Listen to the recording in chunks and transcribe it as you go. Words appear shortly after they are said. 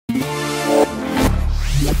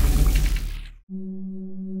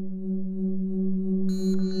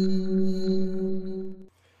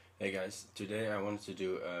Today I wanted to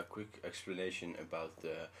do a quick explanation about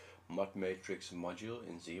the ModMatrix module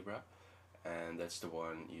in Zebra, and that's the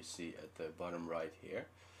one you see at the bottom right here.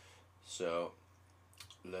 So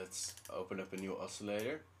let's open up a new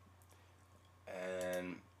oscillator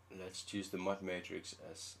and let's choose the ModMatrix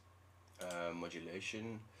as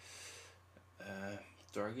modulation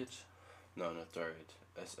target. No, not target,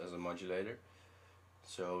 as a modulator.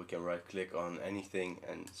 So we can right click on anything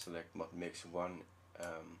and select ModMix 1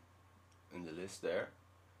 in the list there,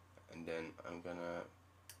 and then I'm gonna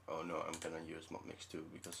use ModMix 2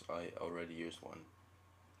 because I already used one.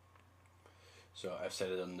 So I've set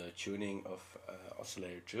it on the tuning of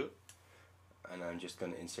oscillator 2, and I'm just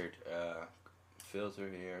gonna insert a filter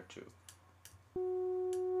here too,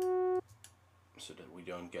 so that we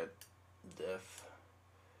don't get deaf.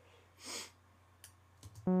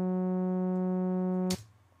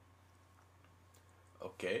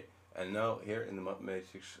 Okay, and now here in the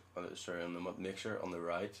ModMatrix, on the ModMixer on the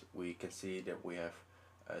right, we can see that we have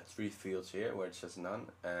 3 fields here where it says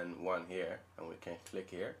none, and 1 here, and we can click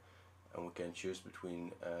here and we can choose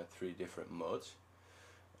between 3 different modes.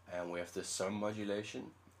 And we have the sum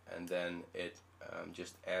modulation, and then it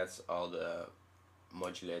just adds all the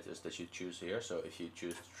modulators that you choose here. So if you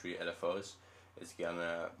choose 3 LFOs, it's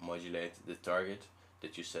gonna modulate the target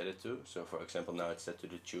that you set it to. So for example, now it's set to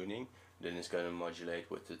the tuning, then it's gonna modulate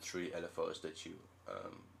with the 3 LFOs that you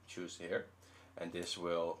choose here, and this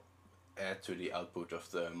will add to the output of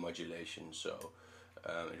the modulation, so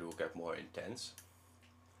it will get more intense.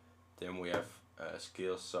 Then we have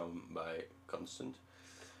scale sum by constant,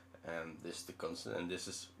 and this is the constant, and this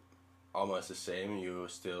is almost the same. You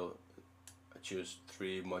still choose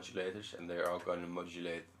 3 modulators and they're all going to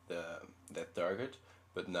modulate that target,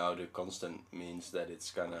 but now the constant means that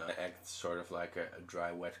it's gonna act sort of like a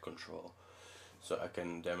dry wet control. So I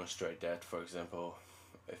can demonstrate that. For example,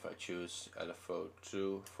 if I choose LFO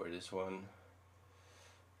 2 for this one,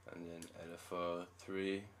 and then LFO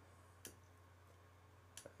 3,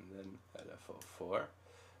 and then LFO 4,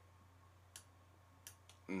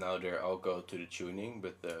 now they all go to the tuning,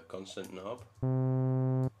 but the constant knob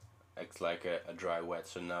acts like a dry wet,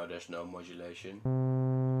 so now there's no modulation.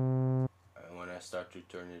 And when I start to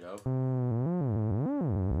turn it up,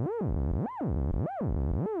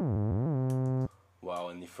 while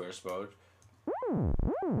in the first mode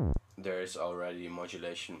there is already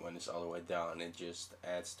modulation when it's all the way down, it just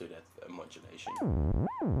adds to that modulation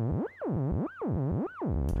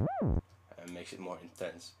and makes it more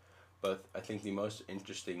intense. But I think the most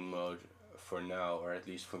interesting mode for now, or at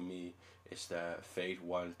least for me, is the fade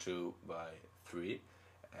 1, 2 by 3,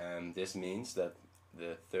 and this means that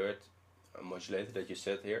the third modulator that you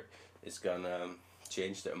set here is gonna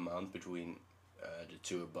change the amount between the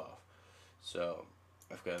 2 above. So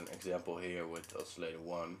I've got an example here with oscillator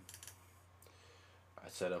 1. I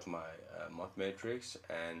set up my ModMatrix,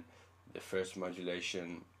 and the first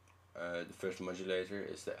modulation, the first modulator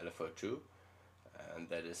is the LFO 2, and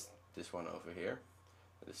that is this one over here.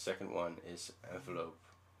 The second one is envelope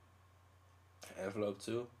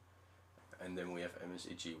 2, and then we have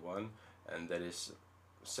MSEG 1, and that is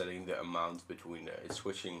setting the amount between it's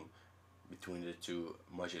switching between the 2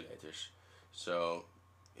 modulators. So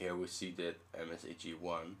here we see that MSEG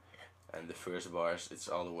 1, and the first bars it's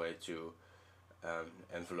all the way to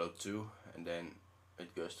envelope 2, and then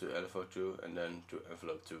it goes to LFO 2, and then to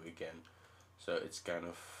envelope 2 again. So it's kind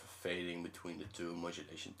of fading between the 2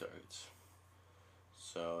 modulation targets.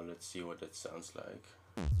 So let's see what that sounds like.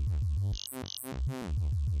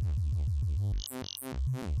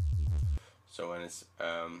 So when it's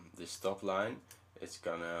this top line, it's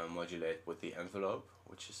gonna modulate with the envelope,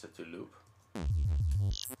 which is set to loop.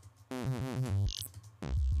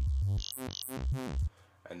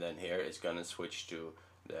 And then here it's gonna switch to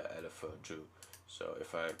the LFO 2. So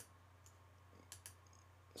if I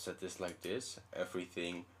set this like this,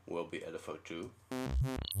 everything will be LFO 2.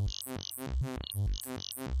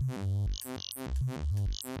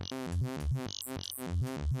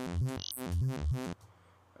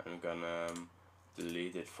 I'm gonna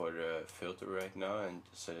delete it for the filter right now and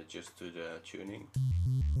set it just to the tuning.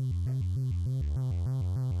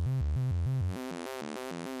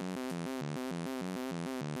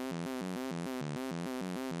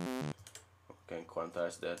 Can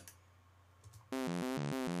quantize that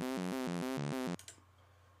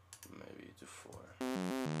maybe to 4.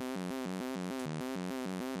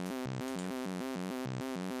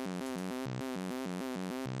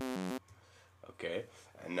 Okay,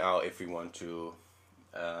 and now if we want to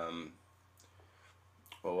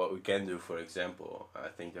well, what we can do, for example, I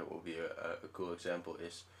think that will be a cool example,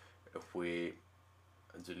 is if we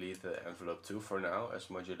delete the envelope 2 for now as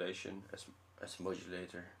modulation, as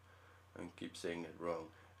modulator, and keep saying it wrong,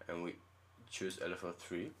 and we choose LFO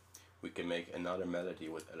 3. We can make another melody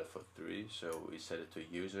with LFO 3, so we set it to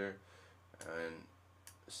user and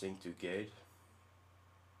sync to gate.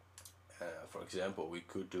 For example, we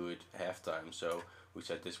could do it half time, so we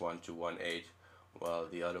set this one to 1/8 while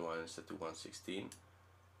the other one is set to 1/16,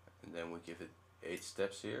 and then we give it 8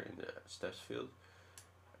 steps here in the steps field,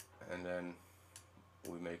 and then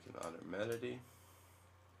we make another melody.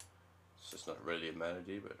 So it's not really a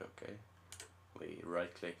melody, but okay. We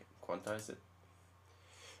right click and quantize it,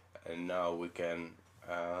 and now we can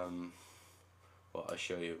well, I'll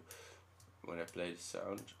show you when I play the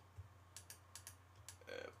sound.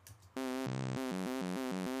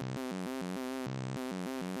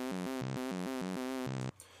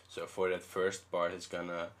 So for that first part it's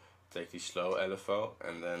gonna take the slow LFO,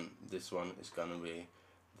 and then this one is gonna be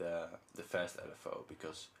the fast LFO,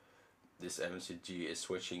 because this MSEG is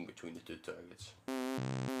switching between the two targets.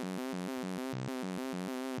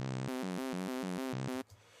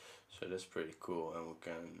 So that's pretty cool, and we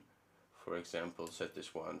can, for example, set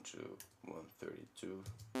this one to 132.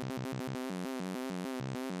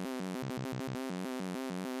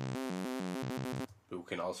 But we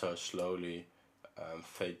can also slowly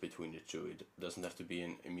fade between the two. It doesn't have to be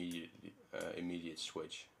an immediate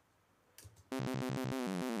switch.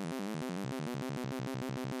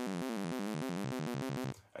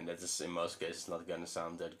 And that is in most cases not gonna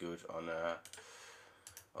sound that good on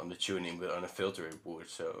the tuning, but on a filter it would.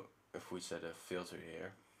 So if we set a filter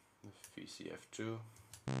here, VCF2,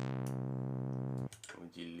 we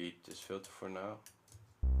delete this filter for now,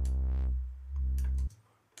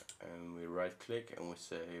 and we right click and we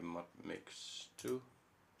say ModMix 2,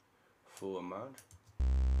 full amount.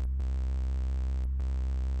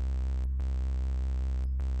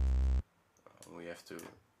 We have to,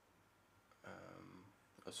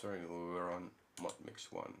 sorry, we were on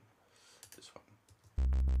ModMix 1, this one.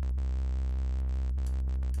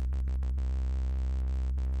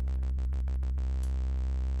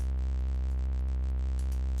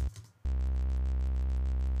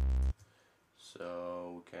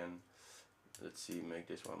 So we can, let's see, make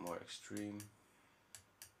this one more extreme.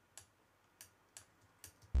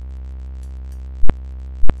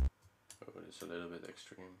 Oh, it's a little bit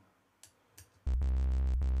extreme.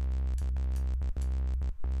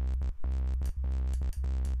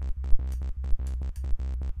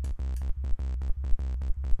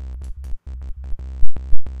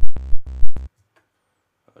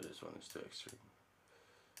 Oh, this one is too extreme.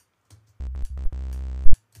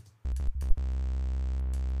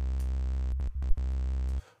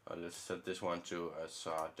 Let's set this one to a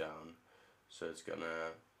saw down, so it's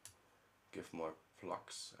gonna give more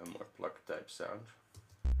plucks, a more pluck type sound.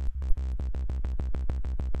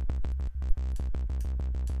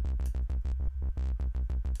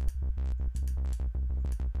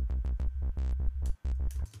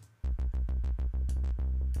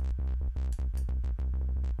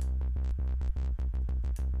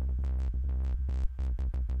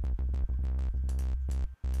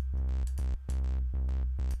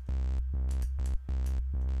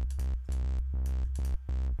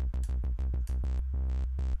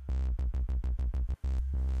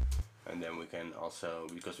 And then we can also,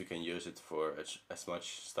 because we can use it for as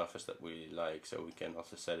much stuff as that we like, so we can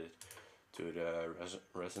also set it to the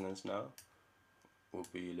resonance now.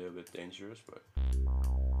 Would be a little bit dangerous, but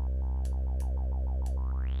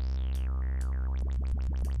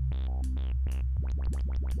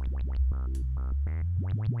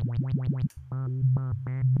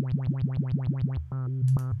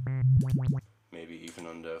maybe even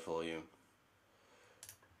on the volume.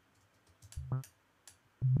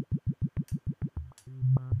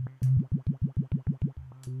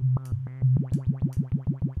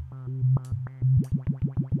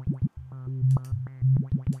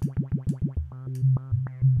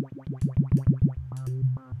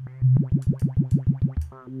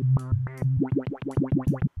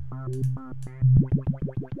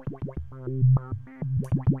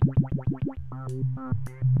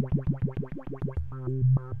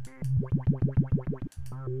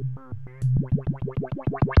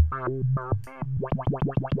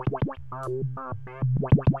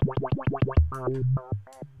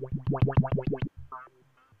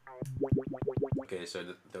 Okay, so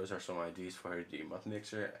those are some ideas for the mod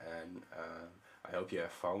mixer, and I hope you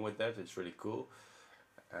have fun with that. It's really cool,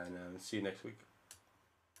 and see you next week.